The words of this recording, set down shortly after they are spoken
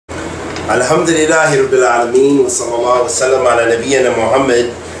Alhamdulillahi Rabbil Alameen wa sallallahu wa sallam ala nabiyyina Muhammad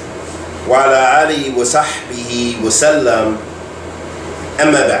wa ala alihi wa sahbihi wa sallam.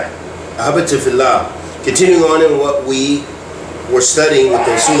 Amma ba'd. Ahabatu fillah. Continuing on in what we were studying with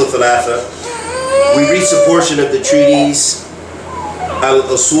the Usul al-Thalatha, we reached a portion of the treatise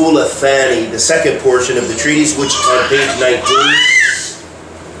Al-Usul al-Thani, the second portion of the treatise, which is on page 19,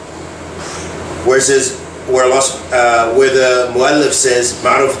 where it says, where the Mu'allif says,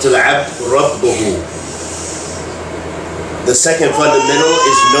 Ma'rifatul Abd Rabbuhu. The second fundamental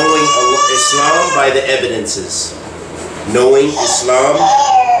is knowing Islam by the evidences. Knowing Islam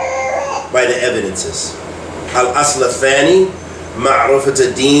by the evidences. Al-Asl al-Thani,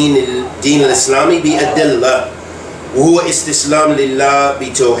 Ma'rifatul Deen al-Islami bi-adillah. وهو استسلام لله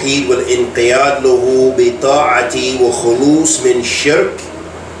بتوحيد والانقياد له بطاعة وخلوص من شرك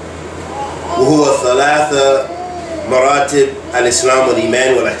وهو ثلاثة مراتب الإسلام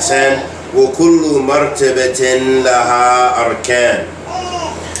والإيمان والإحسان وكل مرتبة لها أركان.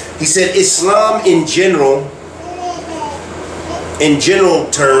 He said Islam in general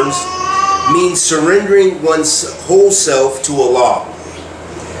terms means surrendering one's whole self to Allah,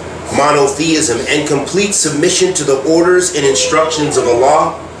 monotheism, and complete submission to the orders and instructions of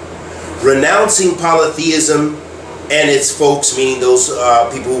Allah, renouncing polytheism and its folks, meaning those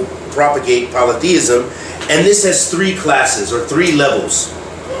people who propagate polytheism. And this has three classes or three levels: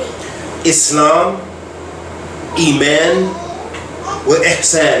 Islam, Iman, wa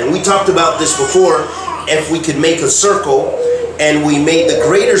Ihsan. And we talked about this before. If we could make a circle, and we made the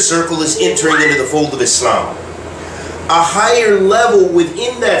greater circle is entering into the fold of Islam. A higher level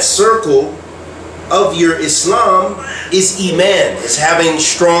within that circle of your Islam is Iman, is having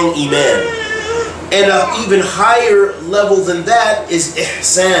strong Iman. And an even higher level than that is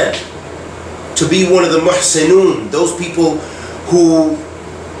Ihsan, to be one of the Muhsinun, those people who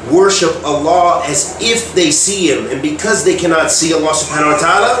worship Allah as if they see Him. And because they cannot see Allah subhanahu wa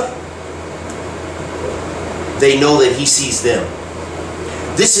ta'ala, they know that He sees them.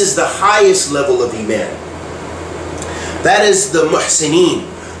 This is the highest level of Iman. That is the muhsineen.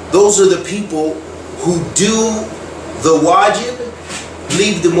 Those are the people who do the wajib,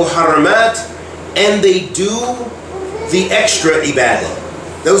 leave the muharramat, and they do the extra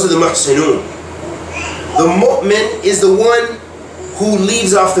ibadah. Those are the muhsinun. The mu'min is the one who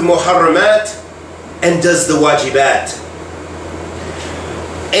leaves off the muharramat and does the wajibat.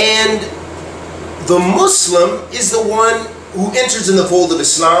 And the Muslim is the one who enters in the fold of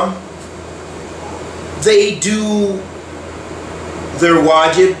Islam. They do their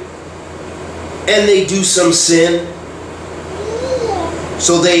wajib and they do some sin,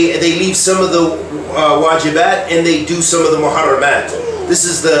 so they leave some of the wajibat and they do some of the muharramat. This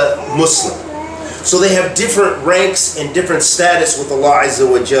is the Muslim. So they have different ranks and different status with Allah Azza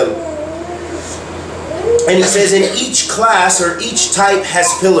wa Jal. And he says in each class or each type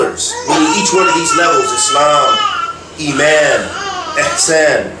has pillars, meaning each one of these levels: Islam, Iman,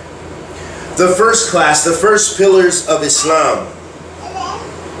 Ihsan. The first class, the first pillars of Islam.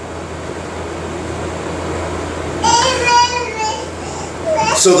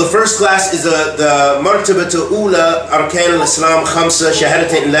 So the first class is the martabatu ula arkan al-Islam khamsa,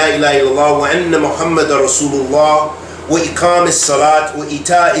 shahadatan la ilaha illallah wa anna Muhammadar Rasulullah wa iqam as-salat wa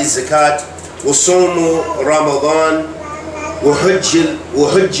ita' az-zakat wa sawm Ramadan wa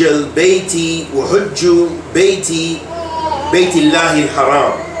hujj al-bayti wa hujju bayti Allah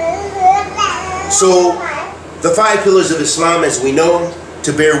al-haram. So the five pillars of Islam, as we know,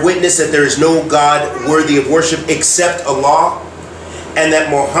 to bear witness that there is no God worthy of worship except Allah, and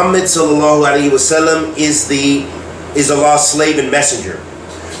that Muhammad sallallahu alaihi wasallam is Allah's slave and messenger.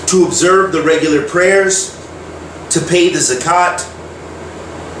 To observe the regular prayers, to pay the zakat,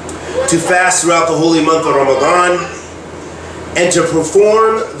 to fast throughout the holy month of Ramadan, and to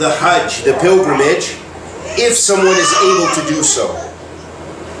perform the Hajj, the pilgrimage, if someone is able to do so.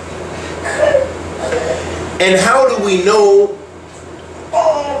 And how do we know?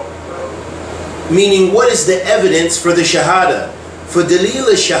 Meaning, what is the evidence for the Shahadah? For Dalil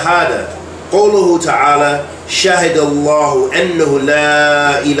al-Shahadah, قوله تعالى شهد الله أنه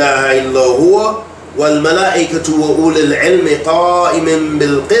لا إله إلا هو والملائكة وأولي العلم قائما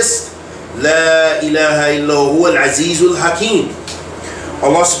بالقسط لا إله إلا هو العزيز الحكيم.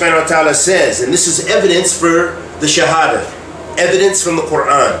 Allah subhanahu wa ta'ala says, and this is evidence for the Shahadah, evidence from the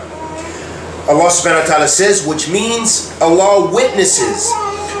Quran. Allah subhanahu wa ta'ala says, which means Allah witnesses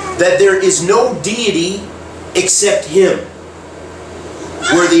that there is no deity except Him,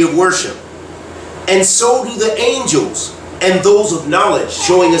 worthy of worship. And so do the angels and those of knowledge,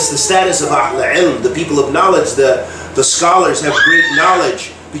 showing us the status of Ahl Ilm, the people of knowledge. The scholars have great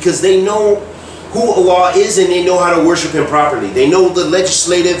knowledge because they know who Allah is and they know how to worship Him properly. They know the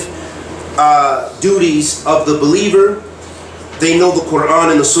legislative duties of the believer. They know the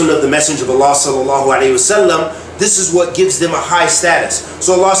Quran and the Sunnah of the Messenger of Allah sallallahu alaihi wasallam. This is what gives them a high status.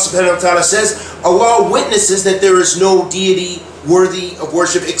 So Allah subhanahu wa ta'ala says, Allah witnesses that there is no deity worthy of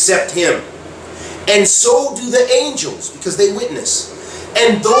worship except Him. And so do the angels, because they witness.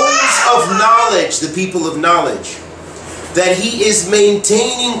 And those of knowledge, the people of knowledge, that He is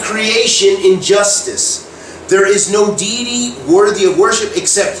maintaining creation in justice. There is no deity worthy of worship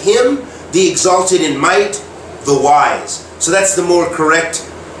except Him, the exalted in might, the wise. So that's the more correct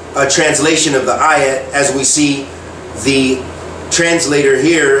translation of the ayat, as we see the translator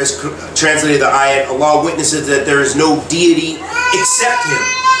here has translated the ayat. Allah witnesses that there is no deity except Him.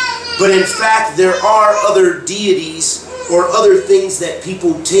 But in fact, there are other deities or other things that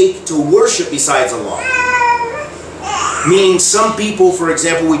people take to worship besides Allah. Meaning some people, for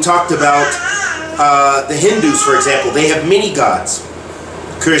example, we talked about the Hindus, for example, they have many gods.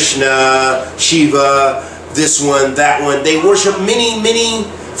 Krishna, Shiva, this one, that one. They worship many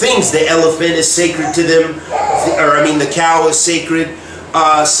things. The elephant is sacred to them, the cow is sacred.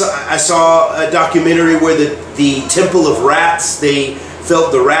 So I saw a documentary where the temple of rats, they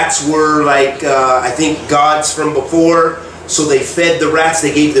felt the rats were like, I think, gods from before. So they fed the rats,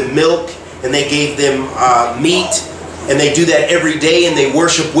 they gave them milk, and they gave them meat. And they do that every day, and they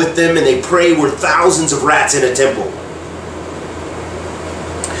worship with them, and they pray with thousands of rats in a temple.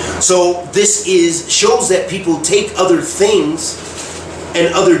 So this shows that people take other things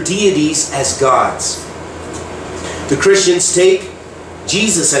and other deities as gods. The Christians take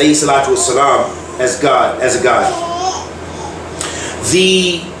Jesus alayhi salatu wasalam as God, as a god.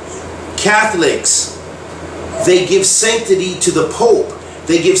 The Catholics, they give sanctity to the Pope.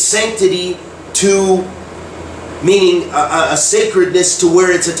 They give sanctity to, meaning a sacredness to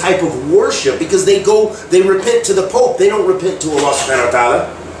where it's a type of worship, because they repent to the Pope. They don't repent to Allah subhanahu wa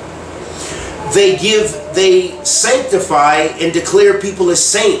ta'ala. They sanctify and declare people as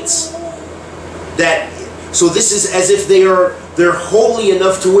saints. So this is as if they're holy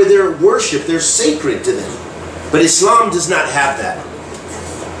enough to where their worship, they're sacred to them. But Islam does not have that.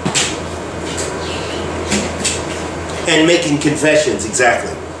 And making confessions,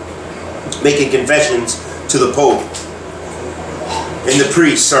 exactly. Making confessions to the Pope. And the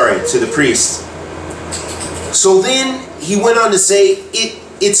priest, to the priest. So then he went on to say,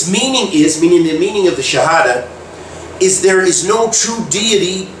 its meaning is, meaning the meaning of the Shahadah, is there is no true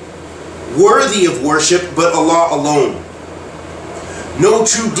deity worthy of worship but Allah alone. No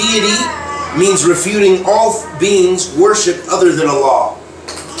true deity means refuting all beings worshipped other than Allah.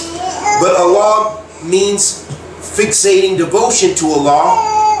 But Allah means fixating devotion to Allah,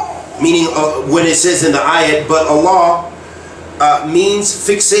 meaning when it says in the ayat, but Allah means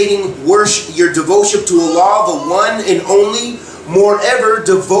fixating your devotion to Allah, the one and only. Moreover,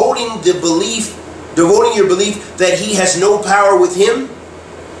 devoting your belief that He has no power with Him,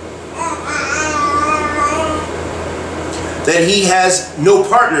 that He has no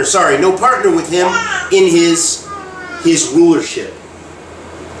partner with Him in His rulership.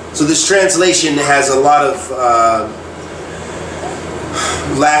 So this translation has a lot of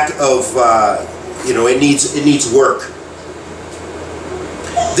lack of, it needs work.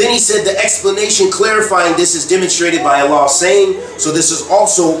 Then he said the explanation clarifying this is demonstrated by Allah saying, so this is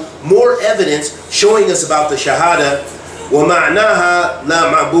also more evidence showing us about the Shahada. وَمَعْنَاهَا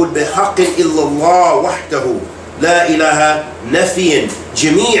لَا مَعْبُودْ بِحَقٍّ إِلَّا اللَّهُ وَحْدَهُ لَا إِلَهَ نَفِيًّا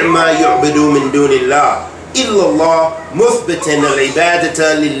جَمِيعَ مَا يُعْبَدُ مِن دُونِ اللَّهِ إِلَّا اللَّهُ مُثْبِتًا الْعِبَادَةَ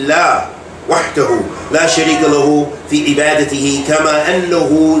لِلَّهِ وحده لا شريك له في عبادته كما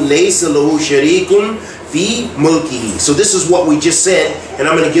أنه ليس له شريك في ملكه. So this is what we just said, and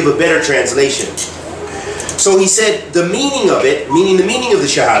I'm going to give a better translation. So he said the meaning of it, meaning the meaning of the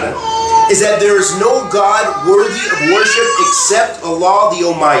Shahada, is that there is no God worthy of worship except Allah the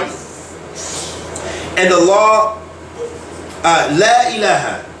Almighty. And Allah, La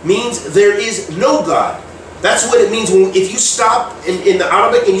ilaha, means there is no God. That's what it means if you stop in the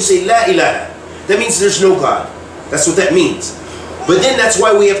Arabic and you say La ilaha. That means there's no God. That's what that means. But then that's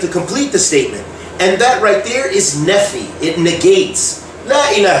why we have to complete the statement. And that right there is nafi. It negates. La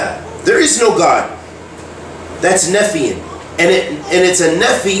ilaha. There is no God. That's nafiyan. And it's a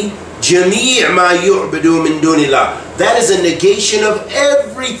nafi. Jami' ma yu'badu min dunillah. That is a negation of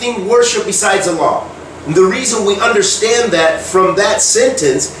everything worshipped besides Allah. And the reason we understand that from that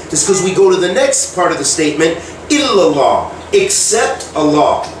sentence is because we go to the next part of the statement, illallah, except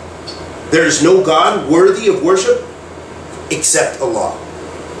Allah. There is no God worthy of worship except Allah.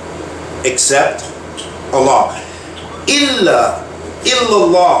 Except Allah. Illa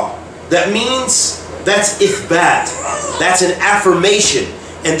illallah. That means that's ithbat. That's an affirmation.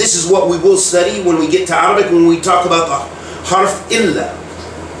 And this is what we will study when we get to Arabic, when we talk about the harf illa.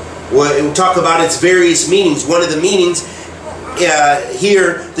 We'll talk about its various meanings. One of the meanings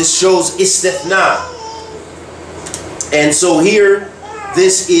here, this shows istithna. And so here,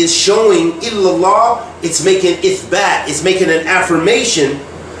 this is showing illallah, it's making ithbat, it's making an affirmation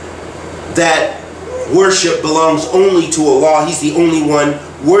that worship belongs only to Allah. He's the only one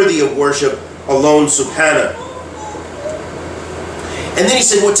worthy of worship, alone, subhanahu. And then he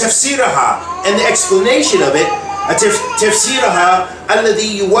said, وَتَفْسِيرَهَا, and the explanation of it, تَفْسِيرَهَا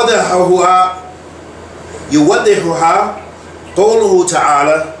الَّذِي يُوَضِّحُهَا قَوْلُهُ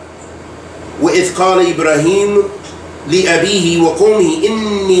تَعَالَى وَإِذْ قَالَ إِبْرَاهِيمُ لأبيه وقومه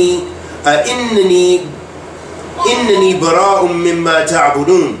إنني براء مما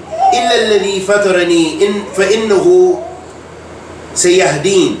تعبدون إلا الذي فطرني فإنه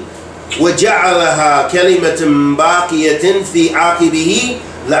سيهدين وجعلها كلمة باقية في عاقبه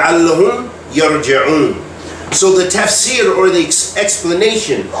لعلهم يرجعون. So the tafsir, or the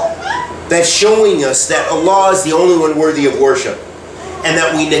explanation, that's showing us that Allah is the only one worthy of worship and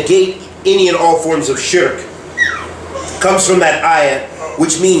that we negate any and all forms of shirk, comes from that ayah,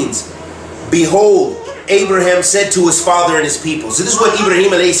 which means, behold, Abraham said to his father and his people. So this is what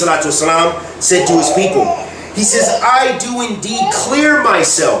Ibrahim alayhi salatu wasalam said to his people. He says, I do indeed clear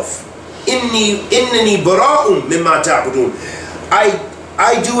myself. Innani bara'un mimma ta'budun.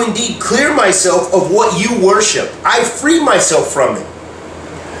 I do indeed clear myself of what you worship. I free myself from it.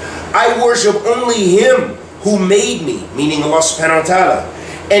 I worship only Him who made me, meaning Allah subhanahu wa ta'ala,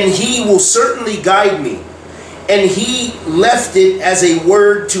 and He will certainly guide me. And He left it as a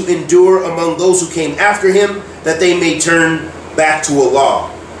word to endure among those who came after him, that they may turn back to Allah.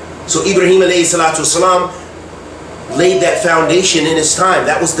 So Ibrahim alayhi salatu wasalam laid that foundation in his time.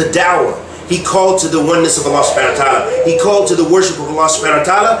 That was the da'wah. He called to the oneness of Allah subhanahu wa ta'ala. He called to the worship of Allah subhanahu wa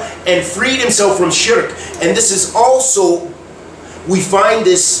ta'ala and freed himself from shirk. And this is also, we find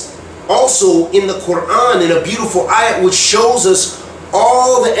this also in the Quran in a beautiful ayat which shows us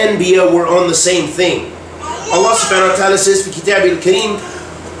all the Anbiya were on the same thing. Allah subhanahu wa ta'ala says في كتابه الكريم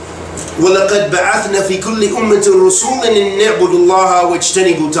وَلَقَدْ بَعَثْنَا فِي كُلِّ أُمَّةٍ رُسُولًا أَن نَعْبُدُوا اللَّهَ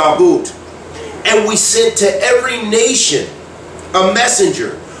وَاجْتَنِبُوا الطَّاغُوتَ. And we sent to every nation a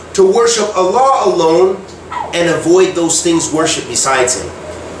messenger to worship Allah alone and avoid those things worshipped besides Him.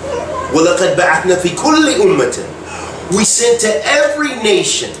 وَلَقَدْ بَعَثْنَا فِي كُلِّ أُمَّةٍ. We sent to every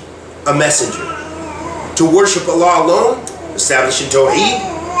nation a messenger to worship Allah alone, establishing Tawheed,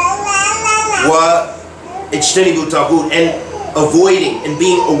 وَاجْتَنِبُوا الطَّاغُوتَ, and avoiding and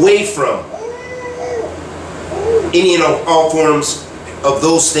being away from any and all forms of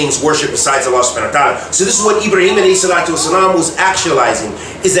those things worshipped besides Allah subhanahu wa ta'ala. So this is what Ibrahim alayhi salatu wasalam was actualizing,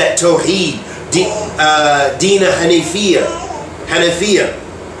 is that Tawheed, Dina Hanifiyya.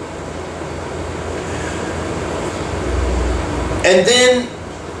 And then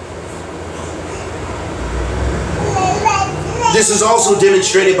this is also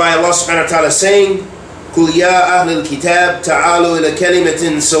demonstrated by Allah subhanahu wa ta'ala saying, قُلْ يَا أَهْلَ الْكِتَابِ تَعَالُوا إِلَى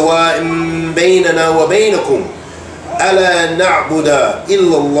كَلِمَةٍ سَوَاءٍ بَيْنَنَا وَبَيْنَكُمْ أَلَا نَعْبُدَ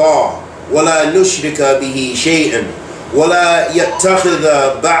إِلَّا اللَّهَ وَلَا نُشْرِكَ بِهِ شَيْئًا وَلَا يَتَّخِذَ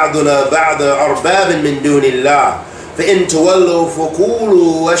بَعْضُنَا بَعْضًا أَرْبَابًا مِنْ دُونِ اللَّهِ فَإِنْ تَوَلَّوْا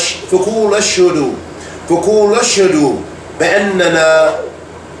فَقُولُوا أَشْهَدُوا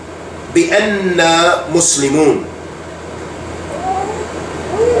بِأَنَّا مُسْلِمُونَ.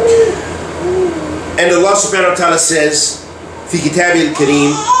 And Allah subhanahu wa ta'ala says, في كتابه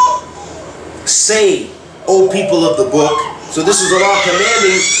الكريم, say, O people of the book. So this is Allah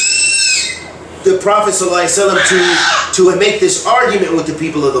commanding the Prophet ﷺ to make this argument with the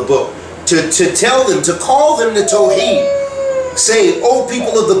people of the book, to tell them, to call them to Tawheed. Say, O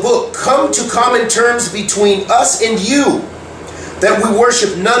people of the book, come to common terms between us and you, that we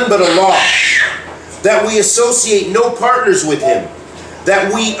worship none but Allah, that we associate no partners with Him,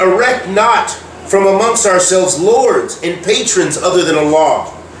 that we erect not from amongst ourselves lords and patrons other than Allah.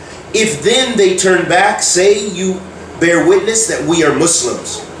 If then they turn back, say, you bear witness that we are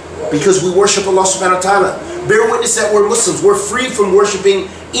Muslims, because we worship Allah subhanahu wa ta'ala. Bear witness that we're Muslims. We're free from worshiping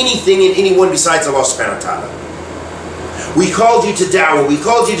anything and anyone besides Allah subhanahu wa ta'ala. We called you to da'wah. We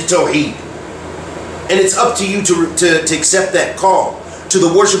called you to Tawheed. And it's up to you to accept that call to the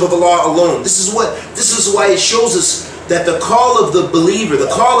worship of Allah alone. This is why it shows us that the call of the believer,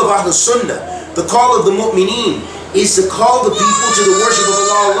 the call of Ahl Sunnah, the call of the mu'mineen, is to call the people to the worship of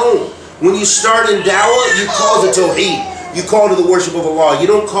Allah alone. When you start in da'wah, you call to Tawheed. You call to the worship of Allah. You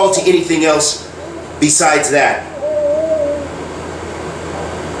don't call to anything else besides that.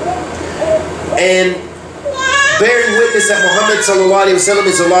 And bearing witness that Muhammad ﷺ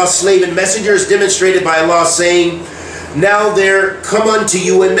is Allah's slave and messenger is demonstrated by Allah saying, now there come unto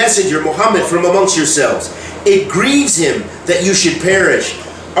you a messenger, Muhammad, from amongst yourselves. It grieves him that you should perish.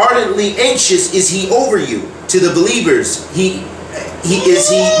 Ardently anxious is he over you. To the believers, he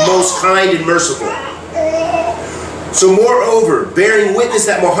is most kind and merciful. So moreover, bearing witness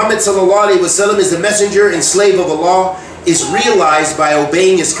that Muhammad ﷺ is the messenger and slave of Allah is realized by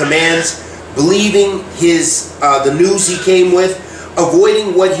obeying his commands, believing the news he came with,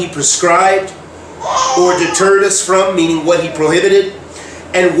 avoiding what he prescribed or deterred us from, meaning what he prohibited,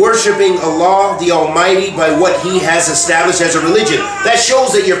 and worshiping Allah the Almighty by what he has established as a religion. That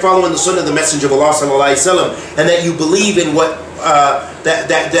shows that you're following the Sunnah of the Messenger of Allah ﷺ, and that you believe in what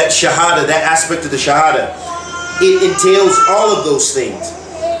that Shahadah, that aspect of the Shahadah. It entails all of those things.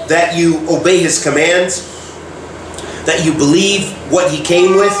 That you obey his commands, that you believe what he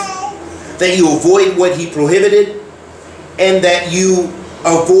came with, that you avoid what he prohibited, and that you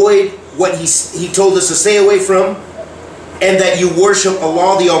avoid what he told us to stay away from, and that you worship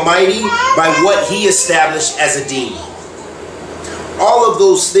Allah the Almighty by what he established as a deen. All of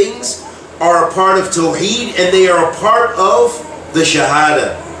those things are a part of Tawheed, and they are a part of the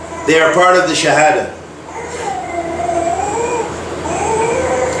Shahadah. They are part of the Shahadah.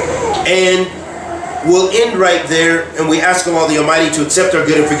 And we'll end right there, and we ask Allah the Almighty to accept our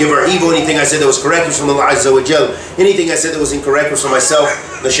good and forgive our evil. Anything I said that was correct was from Allah Azza wa Jal. Anything I said that was incorrect was from myself,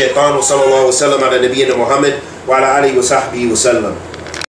 the shaitan. Wa sallallahu wa sallam ala nabiyyina Muhammad wa ala alihi wa sahbihi wa sallam.